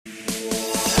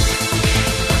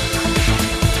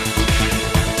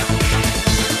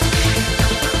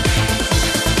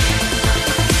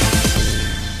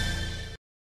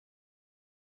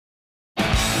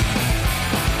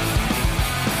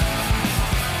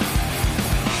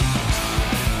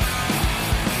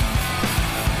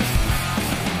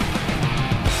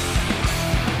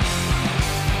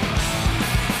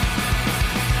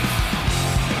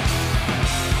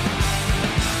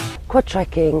Quad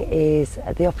trekking is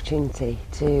the opportunity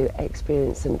to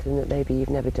experience something that maybe you've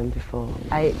never done before.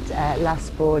 It lasts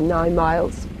for 9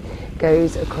 miles,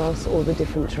 goes across all the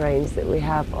different terrains that we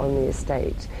have on the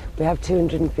estate. We have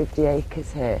 250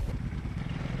 acres here.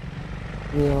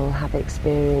 You'll have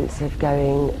experience of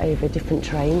going over different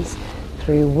terrains,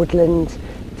 through woodland,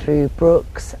 through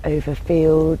brooks, over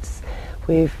fields.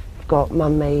 We've got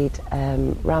man-made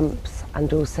ramps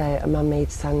and also a man-made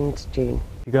sand dune.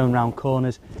 You're going round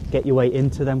corners, get your weight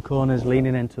into them corners,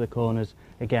 leaning into the corners.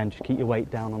 Again, just keep your weight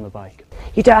down on the bike.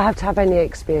 You don't have to have any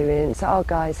experience. Our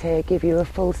guys here give you a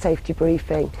full safety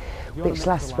briefing, which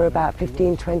lasts for about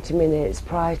 15-20 minutes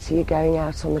prior to you going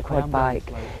out on the quad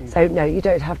bike. So no, you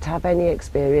don't have to have any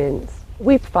experience.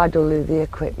 We provide all of the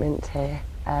equipment here.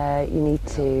 You need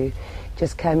to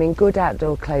just come in good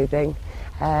outdoor clothing.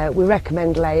 We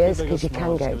recommend layers because you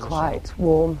can get quite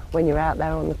warm when you're out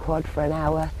there on the quad for an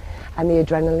hour and the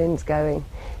adrenaline's going.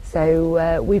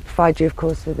 So we provide you, of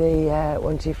course, with the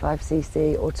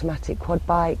 125cc automatic quad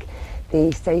bike,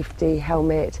 the safety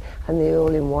helmet and the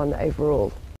all-in-one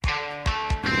overall.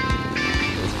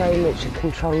 It's very much a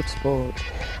controlled sport.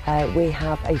 We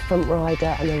have a front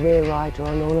rider and a rear rider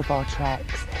on all of our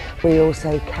treks. We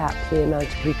also cap the amount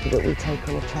of people that we take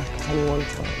on a trek at any one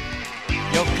time.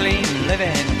 You're clean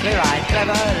living, clear-eyed,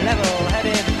 clever,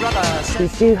 level-headed brother. We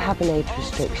do have an age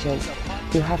restriction.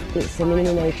 You have to, it's a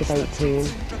minimum age of 18,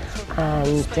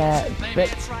 and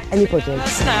but anybody.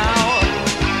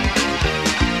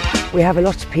 We have a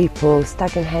lot of people,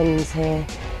 stag and hens here,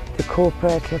 the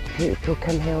corporate, a lot of people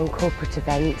come here on corporate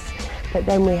events, but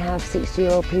then we have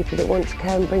 60-year-old people that want to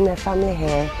come bring their family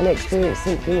here and experience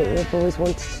something that they've always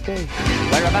wanted to do.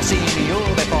 Where have I seen you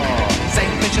before?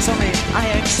 Same pictures on me,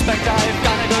 I expect I've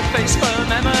got a good face for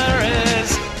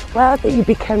memories. Well, I think you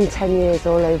become 10 years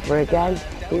all over again.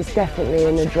 It's definitely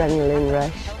an adrenaline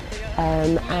rush,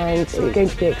 and you're going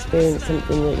to be experiencing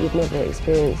something that you've never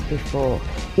experienced before.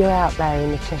 You're out there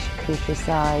in the Cheshire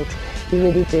countryside, you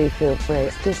really do feel free.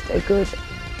 It's just a good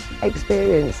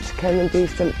experience to come and do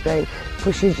something,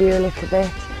 pushes you a little bit,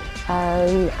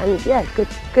 and yeah,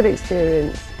 good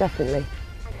experience, definitely.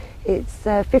 It's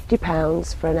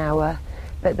 £50 for an hour,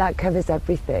 but that covers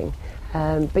everything.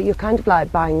 But you're kind of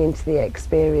like buying into the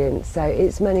experience, so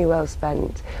it's money well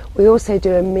spent. We also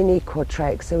do a mini quad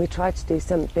trek, so we try to do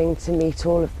something to meet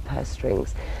all of the purse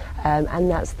strings, and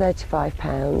that's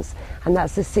 £35, and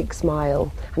that's a 6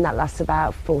 mile, and that lasts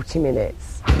about 40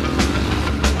 minutes.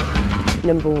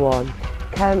 Number 1,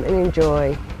 come and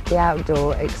enjoy the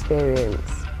outdoor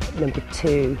experience. Number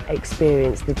 2,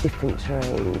 experience the different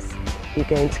terrains. You're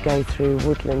going to go through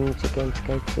woodland, you're going to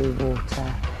go through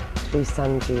water, through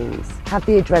sand dunes. Have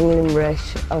the adrenaline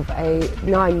rush of a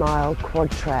 9-mile quad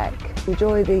trek.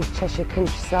 Enjoy the Cheshire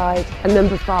countryside. And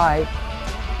number 5,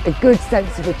 a good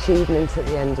sense of achievement at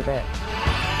the end of it.